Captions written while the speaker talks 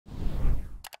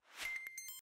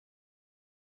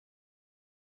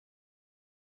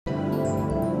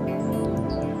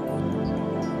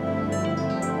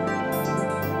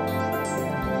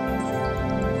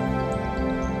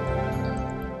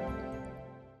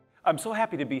I'm so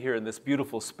happy to be here in this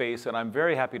beautiful space, and I'm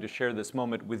very happy to share this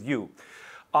moment with you.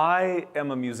 I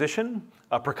am a musician,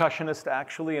 a percussionist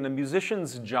actually, and a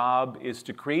musician's job is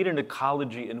to create an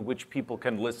ecology in which people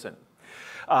can listen.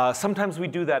 Sometimes we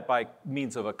do that by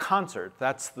means of a concert.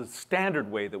 That's the standard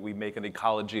way that we make an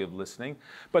ecology of listening.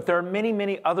 But there are many,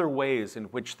 many other ways in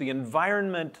which the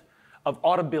environment of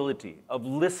audibility, of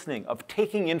listening, of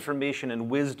taking information and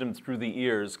wisdom through the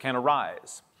ears can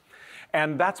arise.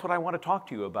 And that's what I want to talk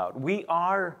to you about. We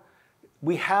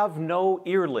have no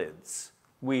earlids.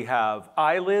 We have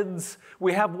eyelids.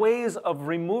 We have ways of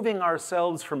removing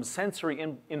ourselves from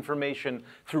sensory information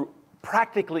through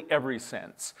practically every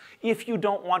sense. If you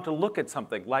don't want to look at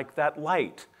something like that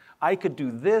light, I could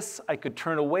do this, I could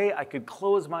turn away, I could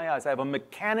close my eyes. I have a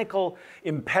mechanical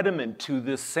impediment to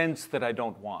this sense that I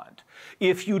don't want.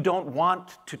 If you don't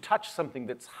want to touch something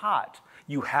that's hot,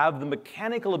 you have the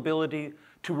mechanical ability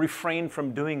to refrain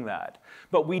from doing that.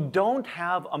 But we don't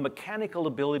have a mechanical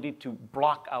ability to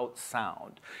block out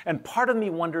sound. And part of me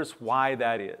wonders why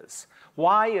that is.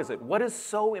 Why is it? What is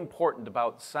so important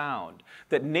about sound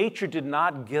that nature did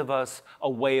not give us a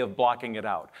way of blocking it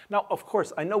out? Now, of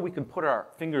course, I know we can put our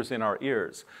fingers in our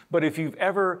ears, but if you've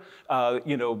ever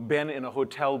been in a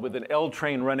hotel with an L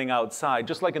train running outside,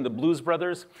 just like in the Blues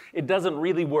Brothers, it doesn't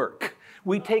really work.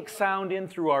 We take sound in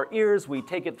through our ears, we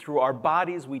take it through our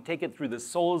bodies, we take it through the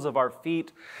soles of our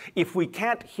feet. If we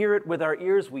can't hear it with our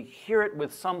ears, we hear it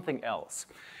with something else.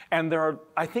 And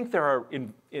I think there are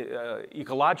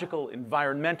ecological,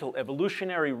 environmental,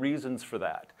 evolutionary reasons for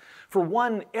that. For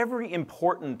one, every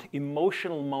important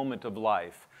emotional moment of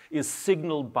life is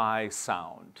signaled by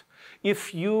sound.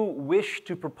 If you wish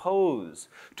to propose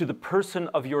to the person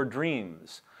of your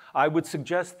dreams, I would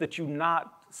suggest that you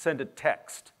not send a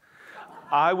text.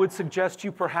 I would suggest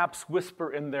you perhaps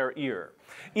whisper in their ear.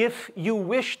 If you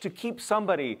wish to keep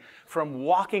somebody from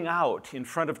walking out in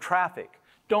front of traffic,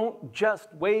 don't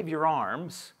just wave your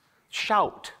arms,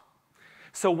 shout.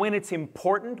 So when it's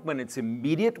important, when it's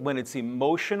immediate, when it's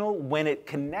emotional, when it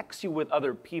connects you with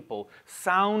other people,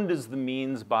 sound is the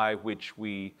means by which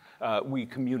we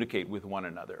communicate with one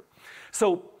another.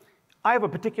 So I have a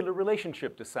particular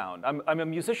relationship to sound. I'm a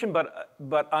musician,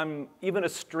 but I'm even a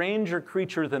stranger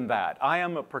creature than that. I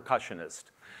am a percussionist.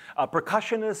 A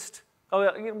percussionist,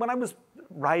 when I was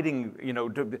riding,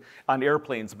 on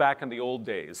airplanes back in the old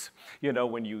days,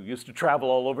 when you used to travel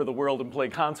all over the world and play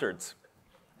concerts,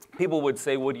 people would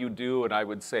say, "What do you do?" And I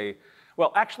would say,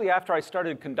 well, actually, after I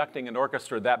started conducting an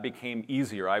orchestra, that became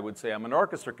easier. I would say I'm an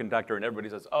orchestra conductor, and everybody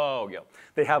says, oh, yeah,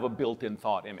 they have a built-in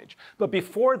thought image. But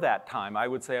before that time, I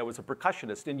would say I was a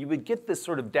percussionist, and you would get this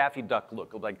sort of Daffy Duck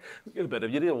look of like,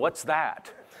 what's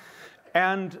that?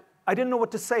 And I didn't know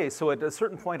what to say, so at a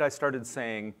certain point, I started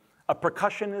saying, a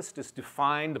percussionist is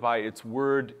defined by its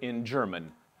word in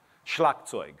German,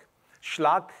 Schlagzeug.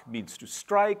 Schlag means to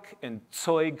strike, and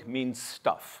Zeug means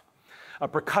stuff. A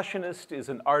percussionist is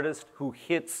an artist who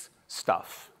hits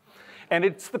stuff. And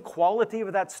it's the quality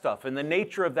of that stuff and the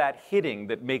nature of that hitting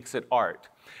that makes it art.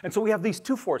 And so we have these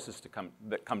two forces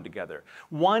that come together.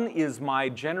 One is my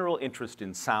general interest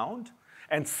in sound,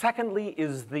 and secondly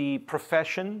is the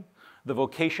profession, the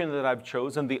vocation that I've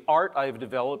chosen, the art I've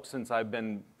developed since I've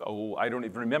been, I don't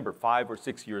even remember, 5 or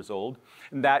 6 years old,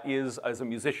 and that is, as a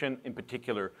musician, in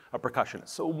particular, a percussionist.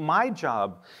 So my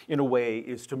job, in a way,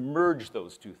 is to merge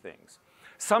those two things.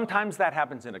 Sometimes that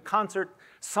happens in a concert,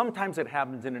 sometimes it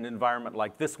happens in an environment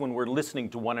like this when we're listening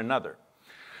to one another.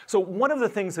 So one of the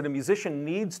things that a musician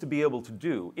needs to be able to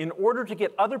do, in order to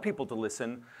get other people to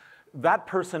listen, that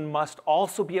person must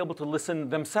also be able to listen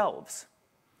themselves.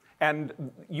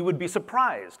 And you would be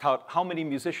surprised how many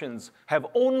musicians have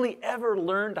only ever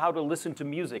learned how to listen to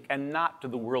music and not to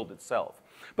the world itself.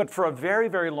 But for a very,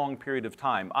 very long period of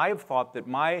time, I have thought that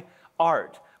my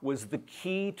art was the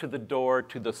key to the door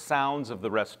to the sounds of the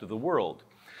rest of the world.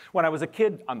 When I was a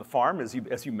kid on the farm, as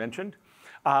you mentioned,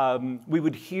 I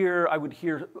would hear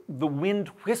the wind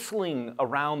whistling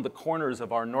around the corners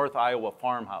of our North Iowa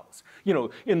farmhouse.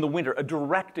 In the winter, a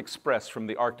direct express from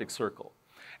the Arctic Circle.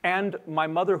 And my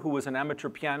mother, who was an amateur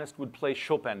pianist, would play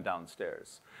Chopin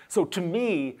downstairs. So to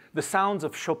me, the sounds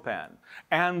of Chopin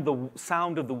and the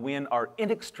sound of the wind are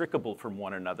inextricable from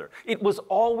one another. It was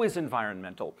always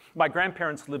environmental. My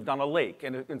grandparents lived on a lake,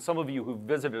 and some of you who've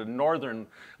visited a northern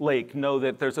lake know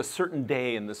that there's a certain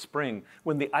day in the spring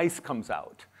when the ice comes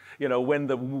out. You know, when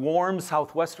the warm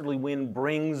southwesterly wind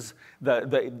brings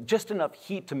just enough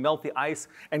heat to melt the ice,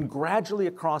 and gradually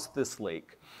across this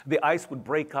lake, the ice would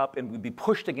break up and would be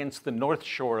pushed against the north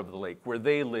shore of the lake where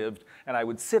they lived, and I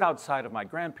would sit outside of my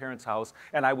grandparents' house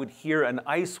and I would hear an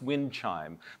ice wind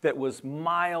chime that was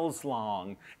miles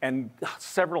long and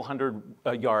several hundred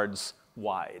yards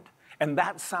wide. And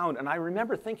that sound, and I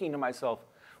remember thinking to myself,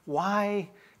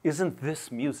 why isn't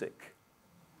this music?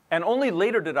 And only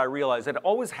later did I realize that it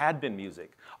always had been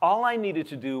music. All I needed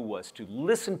to do was to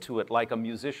listen to it like a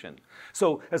musician.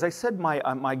 So as I said,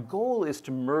 my goal is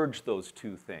to merge those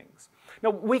two things.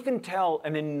 Now, we can tell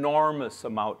an enormous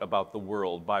amount about the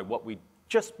world by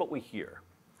just what we hear.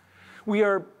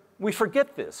 We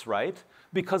forget this, right?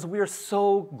 Because we are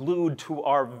so glued to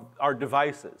our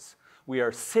devices. We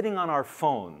are sitting on our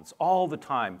phones all the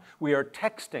time. We are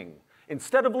texting.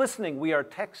 Instead of listening, we are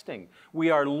texting.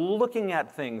 We are looking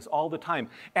at things all the time.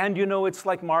 And you know, it's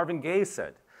like Marvin Gaye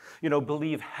said, you know,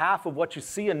 believe half of what you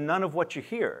see and none of what you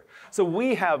hear. So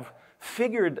we have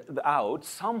figured out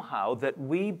somehow that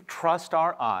we trust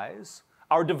our eyes,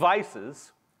 our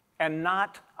devices, and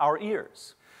not our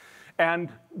ears.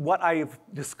 And what I've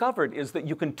discovered is that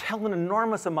you can tell an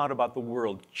enormous amount about the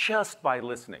world just by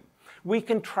listening. We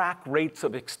can track rates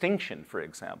of extinction, for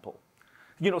example.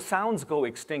 You know, sounds go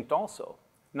extinct also,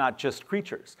 not just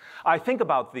creatures. I think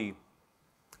about the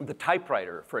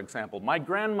typewriter, for example. My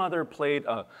grandmother played,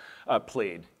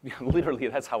 literally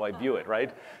that's how I view it,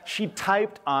 right? She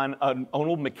typed on an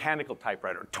old mechanical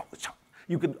typewriter.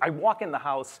 I'd walk in the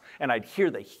house and I'd hear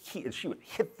the key, and she would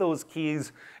hit those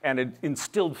keys, and it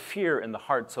instilled fear in the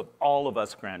hearts of all of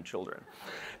us grandchildren.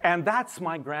 And that's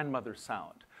my grandmother's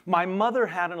sound. My mother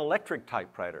had an electric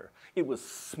typewriter. It was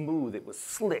smooth, it was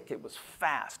slick, it was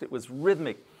fast, it was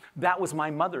rhythmic. That was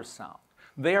my mother's sound.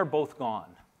 They are both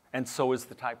gone, and so is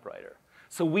the typewriter.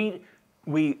 So we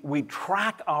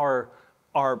track our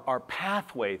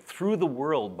pathway through the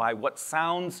world by what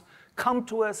sounds come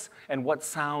to us and what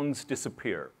sounds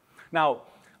disappear. Now,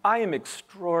 I am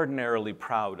extraordinarily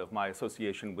proud of my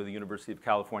association with the University of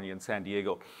California in San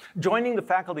Diego. Joining the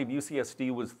faculty of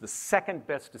UCSD was the second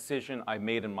best decision I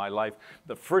made in my life.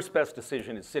 The first best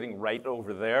decision is sitting right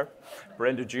over there,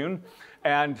 Brenda June.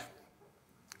 And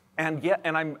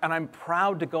I'm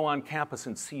proud to go on campus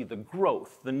and see the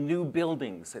growth, the new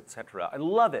buildings, et cetera. I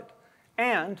love it.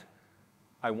 And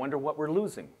I wonder what we're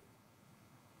losing.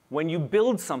 When you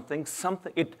build something,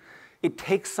 it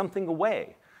takes something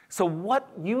away. So what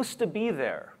used to be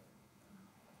there?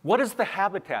 What is the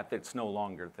habitat that's no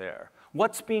longer there?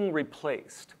 What's being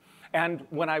replaced? And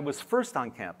when I was first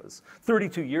on campus,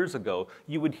 32 years ago,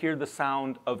 you would hear the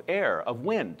sound of air, of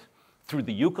wind, through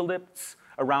the eucalypts,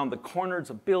 around the corners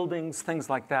of buildings, things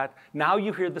like that. Now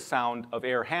you hear the sound of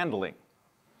air handling.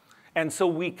 And so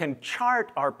we can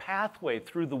chart our pathway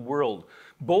through the world,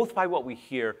 both by what we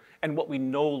hear and what we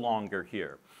no longer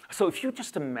hear. So if you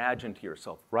just imagine to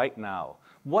yourself right now,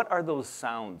 what are those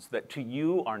sounds that to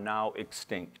you are now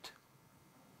extinct?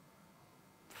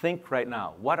 Think right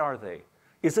now, what are they?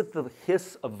 Is it the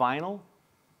hiss of vinyl?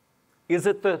 Is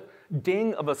it the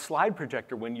ding of a slide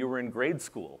projector when you were in grade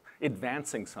school,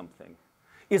 advancing something?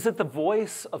 Is it the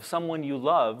voice of someone you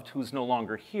loved who's no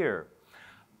longer here?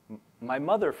 My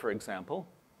mother, for example,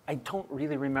 I don't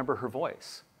really remember her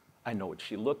voice. I know what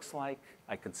she looks like,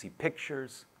 I can see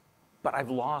pictures, but I've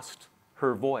lost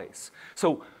her voice.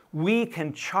 So we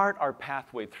can chart our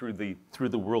pathway through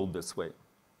the world this way.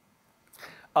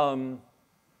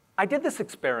 I did this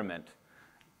experiment.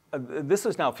 This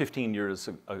is now 15 years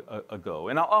ago.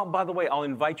 And by the way, I'll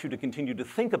invite you to continue to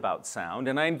think about sound.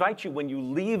 And I invite you, when you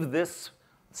leave this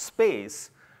space,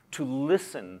 to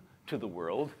listen to the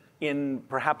world in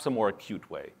perhaps a more acute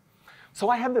way. So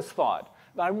I had this thought.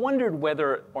 I wondered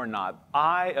whether or not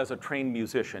I, as a trained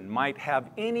musician, might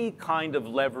have any kind of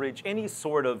leverage, any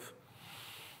sort of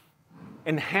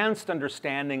enhanced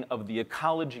understanding of the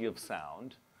ecology of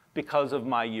sound because of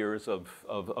my years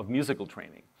of musical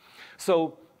training.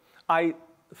 So I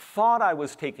thought I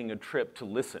was taking a trip to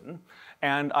listen,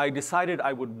 and I decided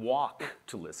I would walk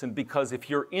to listen, because if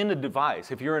you're in a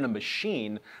device, if you're in a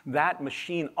machine, that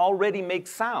machine already makes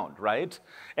sound, right?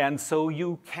 And so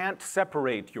you can't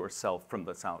separate yourself from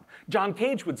the sound. John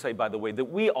Cage would say, by the way, that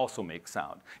we also make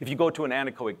sound. If you go to an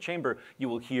anechoic chamber, you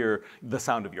will hear the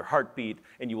sound of your heartbeat,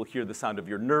 and you will hear the sound of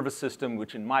your nervous system,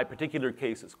 which in my particular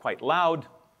case is quite loud.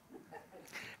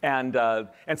 And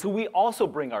so we also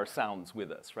bring our sounds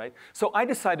with us, right? So I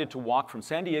decided to walk from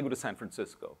San Diego to San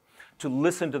Francisco to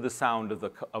listen to the sound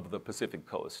of the Pacific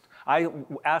coast. I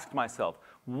asked myself,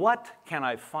 what can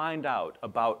I find out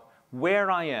about where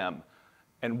I am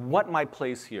And what my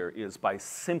place here is by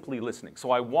simply listening.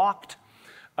 So I walked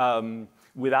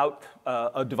without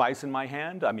a device in my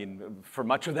hand. I mean, for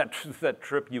much of that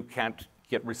trip, you can't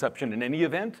get reception in any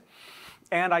event.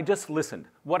 And I just listened.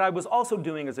 What I was also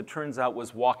doing, as it turns out,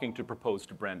 was walking to propose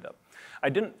to Brenda. I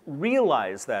didn't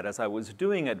realize that as I was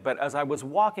doing it, but as I was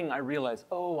walking, I realized,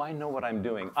 oh, I know what I'm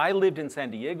doing. I lived in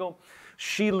San Diego.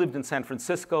 She lived in San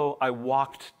Francisco. I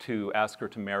walked to ask her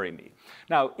to marry me.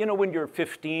 Now, you know, when you're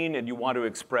 15 and you want to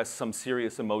express some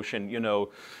serious emotion, you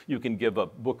know, you can give a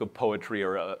book of poetry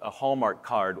or a Hallmark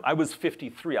card. I was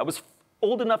 53. I was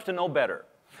old enough to know better.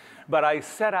 But I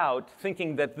set out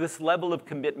thinking that this level of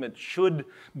commitment should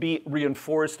be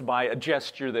reinforced by a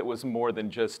gesture that was more than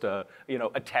just a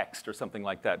text or something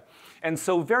like that. And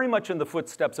so very much in the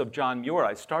footsteps of John Muir,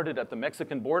 I started at the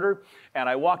Mexican border, and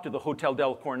I walked to the Hotel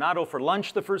del Coronado for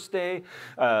lunch the first day.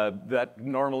 That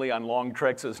normally on long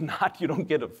treks is not, you don't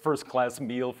get a first-class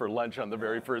meal for lunch on the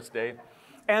very first day.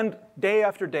 And day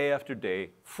after day after day,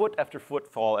 foot after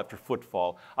footfall after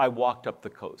footfall, I walked up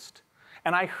the coast.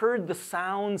 And I heard the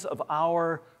sounds of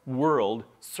our world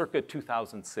circa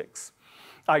 2006.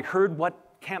 I heard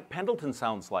what Camp Pendleton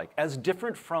sounds like, as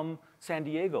different from San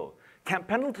Diego. Camp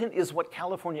Pendleton is what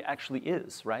California actually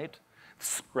is, right?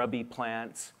 Scrubby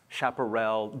plants,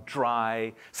 chaparral,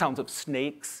 dry, sounds of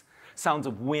snakes, sounds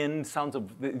of wind,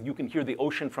 you can hear the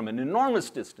ocean from an enormous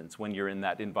distance when you're in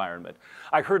that environment.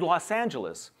 I heard Los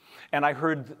Angeles, and I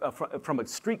heard from a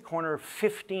street corner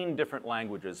 15 different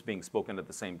languages being spoken at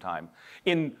the same time.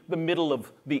 In the middle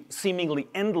of the seemingly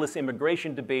endless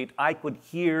immigration debate, I could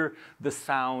hear the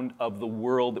sound of the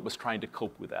world that was trying to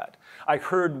cope with that. I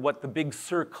heard what the Big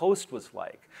Sur coast was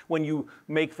like when you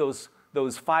make those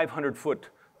 500-foot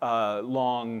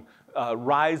long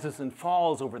rises and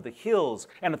falls over the hills,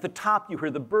 and at the top you hear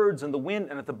the birds and the wind,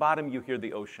 and at the bottom you hear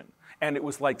the ocean. And it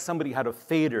was like somebody had a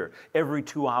fader every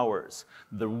 2 hours.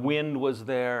 The wind was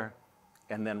there,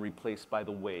 and then replaced by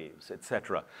the waves,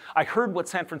 etc. I heard what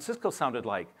San Francisco sounded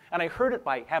like, and I heard it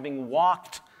by having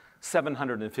walked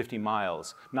 750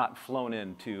 miles, not flown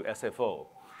into SFO.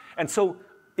 And so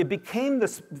it became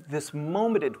this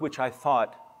moment at which I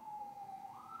thought,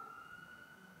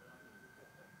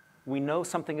 we know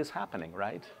something is happening,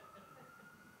 right?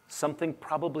 Something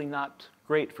probably not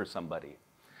great for somebody.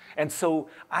 And so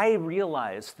I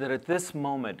realized that at this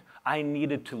moment, I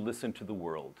needed to listen to the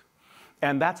world.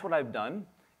 And that's what I've done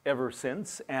ever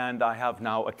since. And I have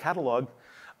now a catalog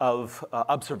of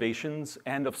observations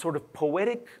and of sort of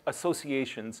poetic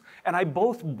associations. And I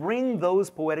both bring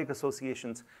those poetic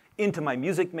associations into my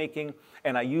music making,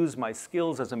 and I use my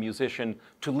skills as a musician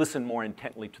to listen more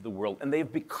intently to the world. And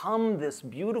they've become this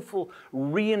beautiful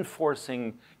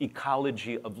reinforcing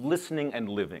ecology of listening and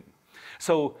living.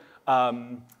 So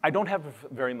I don't have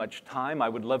very much time. I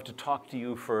would love to talk to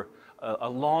you for a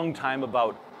long time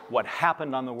about what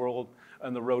happened on the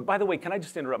road. By the way, can I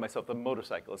just interrupt myself? The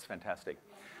motorcycle is fantastic.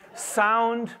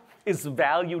 Sound is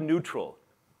value neutral,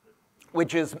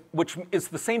 which is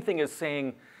the same thing as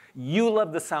saying you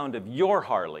love the sound of your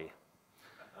Harley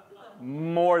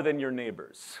more than your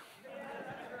neighbor's.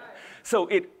 So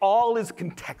it all is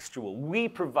contextual. We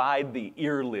provide the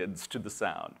earlids to the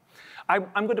sound.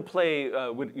 I'm going to play,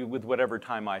 with whatever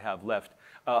time I have left,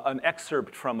 an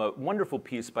excerpt from a wonderful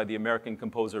piece by the American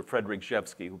composer Frederick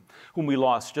Rzewski, whom we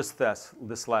lost just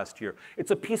this last year.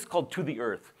 It's a piece called To the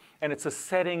Earth, and it's a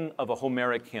setting of a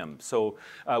Homeric hymn. So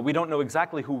we don't know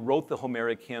exactly who wrote the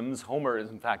Homeric hymns. Homer,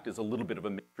 in fact, is a little bit of a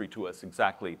mystery to us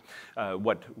exactly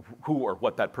who or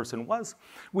what that person was.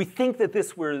 We think that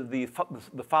this were the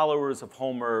followers of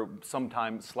Homer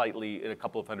sometime slightly a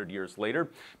couple of hundred years later.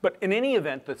 But in any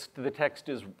event, the text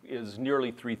is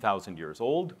nearly 3,000 years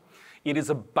old. It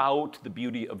is about the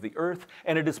beauty of the earth,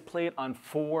 and it is played on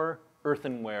 4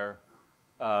 earthenware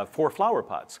 4 flower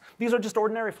pots. These are just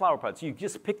ordinary flower pots. You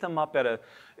just pick them up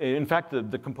in fact,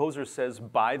 the composer says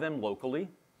buy them locally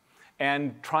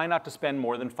and try not to spend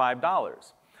more than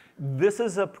 $5. This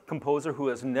is a composer who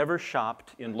has never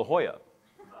shopped in La Jolla.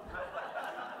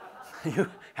 You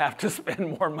have to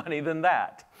spend more money than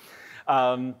that.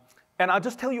 And I'll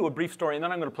just tell you a brief story, and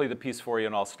then I'm going to play the piece for you,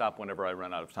 and I'll stop whenever I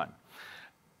run out of time.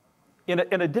 In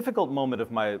a difficult moment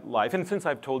of my life, and since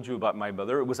I've told you about my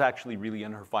mother, it was actually really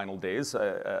in her final days.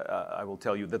 I will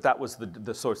tell you that was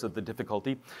the source of the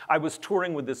difficulty. I was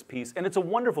touring with this piece, and it's a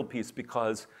wonderful piece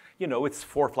because, you know, it's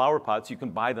 4 flower pots. You can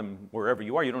buy them wherever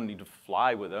you are. You don't need to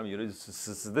fly with them.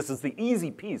 This is the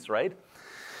easy piece, right?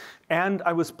 And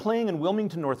I was playing in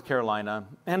Wilmington, North Carolina,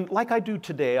 and like I do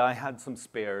today, I had some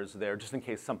spares there just in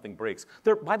case something breaks.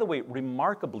 They're, by the way,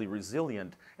 remarkably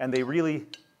resilient, and they really...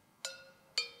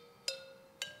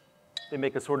 They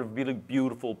make a sort of really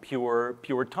beautiful,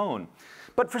 pure tone.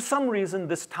 But for some reason,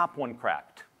 this top one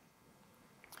cracked.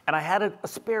 And I had a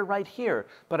spare right here,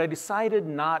 but I decided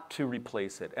not to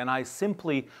replace it. And I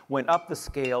simply went up the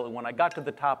scale, and when I got to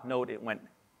the top note, it went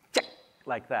check,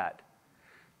 like that.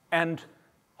 And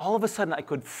all of a sudden, I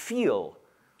could feel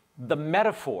the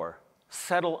metaphor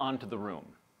settle onto the room.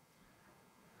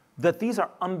 That these are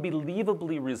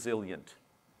unbelievably resilient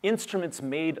instruments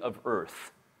made of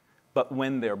earth, but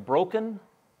when they're broken,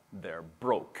 they're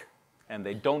broke, and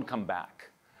they don't come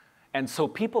back. And so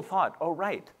people thought, oh,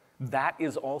 right, that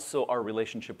is also our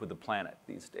relationship with the planet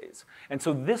these days. And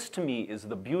so this, to me, is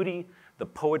the beauty, the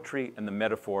poetry, and the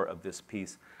metaphor of this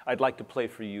piece. I'd like to play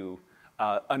for you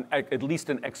at least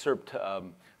an excerpt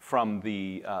from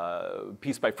the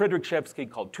piece by Friedrich Shevsky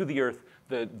called To the Earth.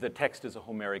 The text is a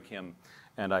Homeric hymn,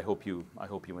 and I hope you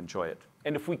enjoy it.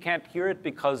 And if we can't hear it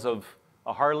because of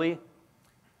a Harley,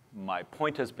 my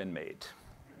point has been made.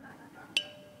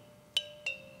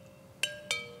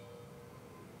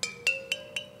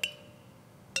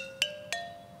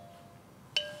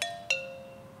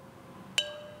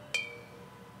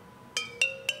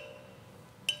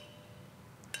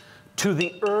 To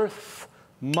the earth,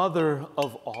 mother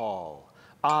of all,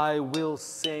 I will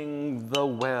sing the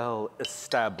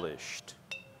well-established.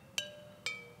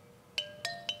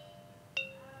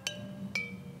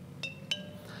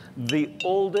 The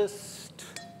oldest,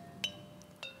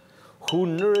 who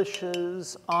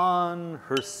nourishes on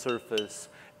her surface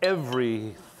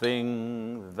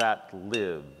everything that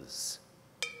lives.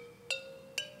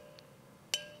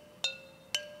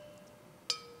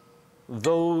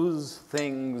 Those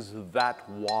things that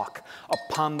walk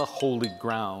upon the holy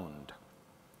ground,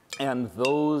 and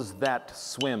those that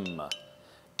swim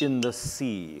in the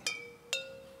sea,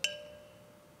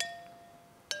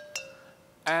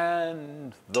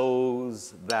 and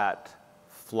those that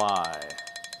fly.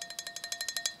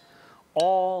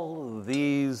 All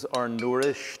these are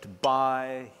nourished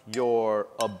by your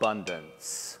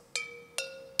abundance.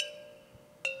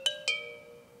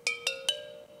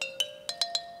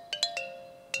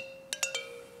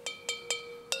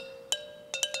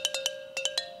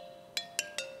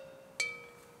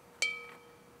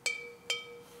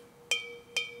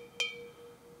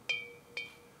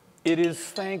 It is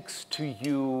thanks to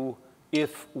you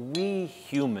if we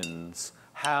humans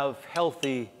have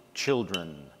healthy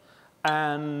children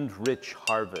and rich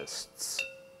harvests.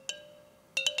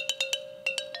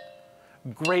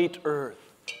 Great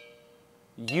Earth,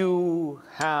 you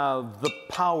have the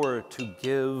power to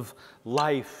give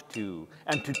life to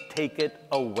and to take it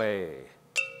away.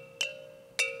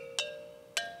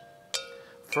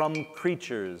 From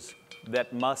creatures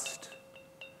that must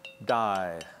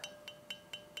die.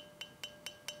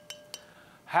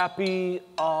 Happy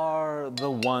are the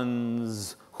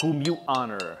ones whom you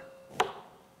honor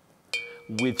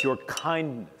with your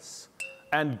kindness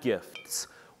and gifts.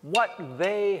 What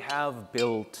they have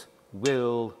built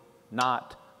will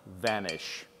not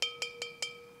vanish.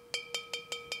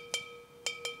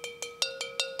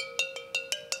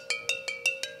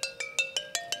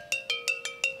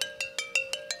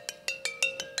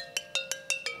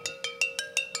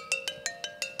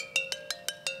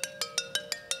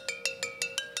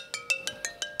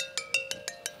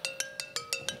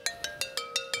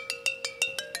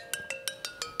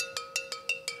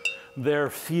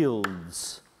 Their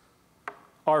fields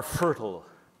are fertile,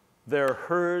 their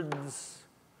herds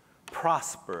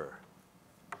prosper,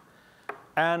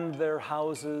 and their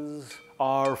houses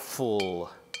are full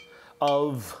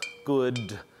of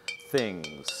good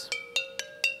things.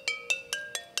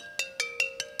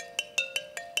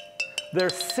 Their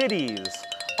cities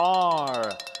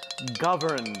are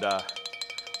governed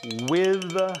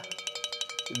with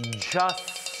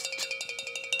just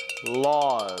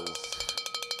laws.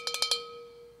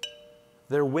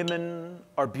 Their women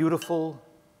are beautiful.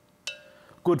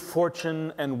 Good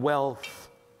fortune and wealth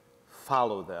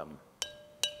follow them.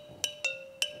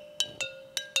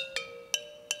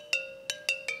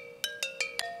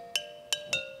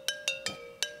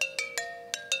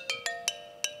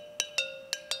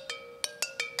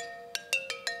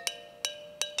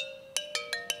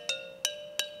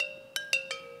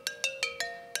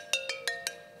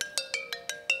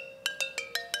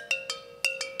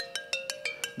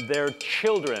 Their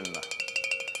children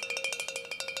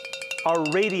are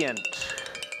radiant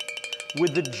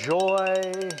with the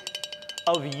joy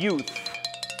of youth.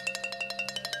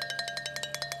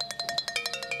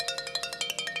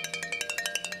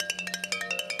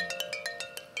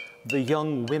 The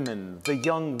young women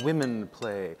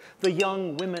play. The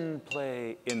young women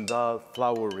play in the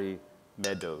flowery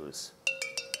meadows.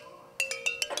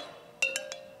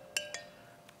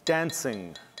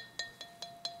 dancing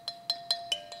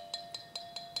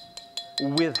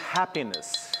with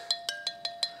happiness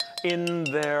in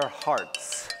their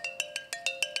hearts.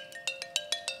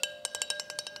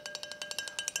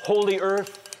 Holy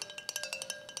Earth,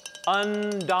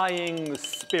 undying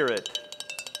Spirit,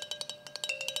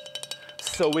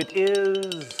 so it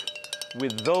is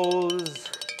with those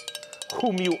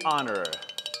whom you honor.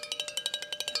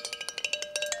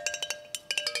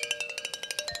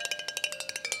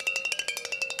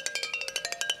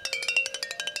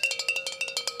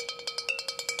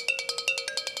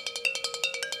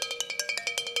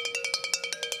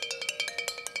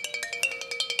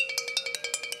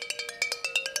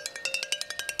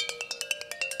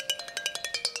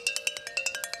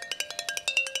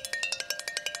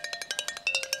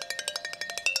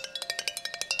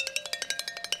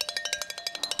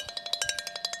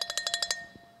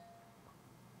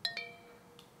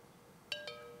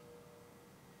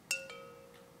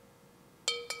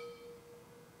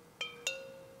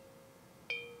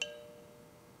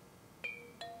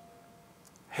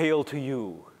 Hail to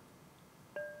you,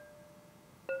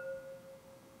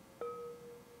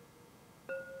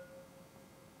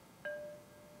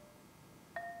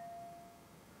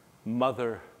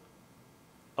 Mother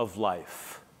of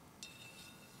Life.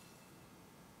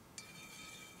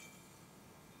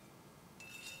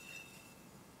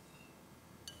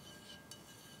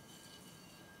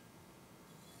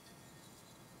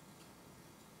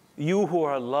 You who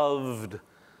are loved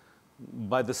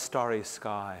by the starry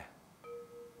sky,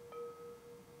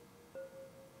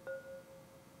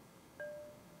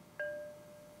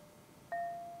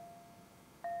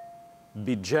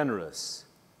 be generous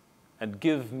and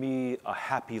give me a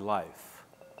happy life.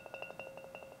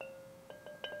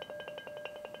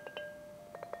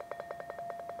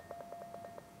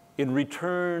 In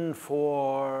return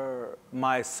for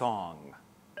my song,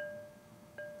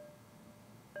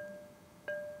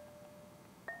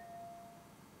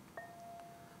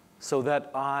 so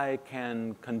that I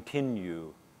can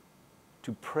continue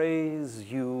to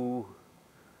praise you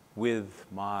with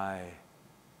my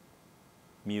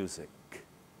music.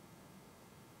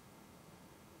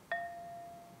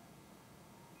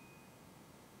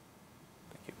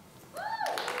 Thank you.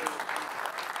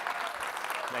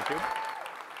 Thank you.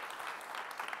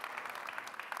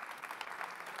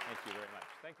 Thank you very much.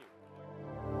 Thank you.